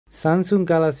Samsung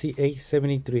Galaxy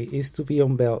A73 is to be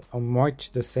unveiled on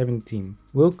March the 17th.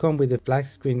 Will come with a flat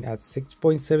screen at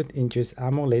 6.7 inches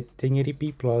AMOLED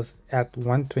 1080p Plus at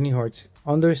 120Hz.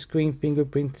 Under-screen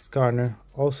fingerprint scanner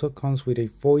also comes with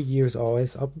a 4 years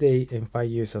OS update and 5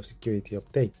 years of security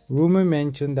update. Rumor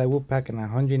mentioned that will pack an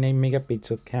 108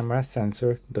 megapixel camera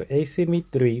sensor. The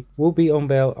A73 will be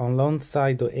unveiled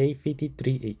alongside the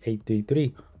A53 and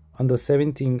A33 on the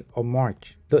 17th of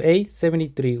March. The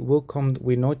A73 will come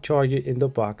with no charger in the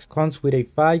box, comes with a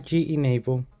 5G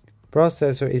enabled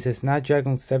processor, is a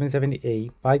Snapdragon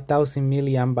 778, 5000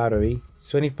 mAh battery,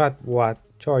 25 watt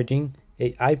charging,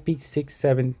 a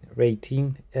IP67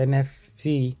 rating,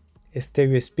 NFC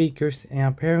stereo speakers, and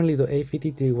apparently the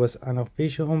A53 was an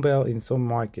official unveil in some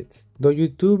markets. The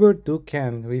YouTuber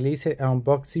Dukan released an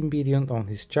unboxing video on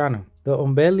his channel. The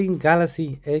unveiling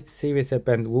Galaxy X series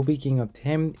event will begin at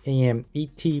 10 AM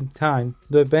ET time.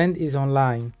 The event is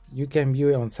online. You can view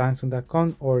it on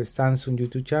Samsung.com or Samsung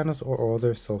YouTube channels or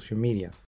other social medias.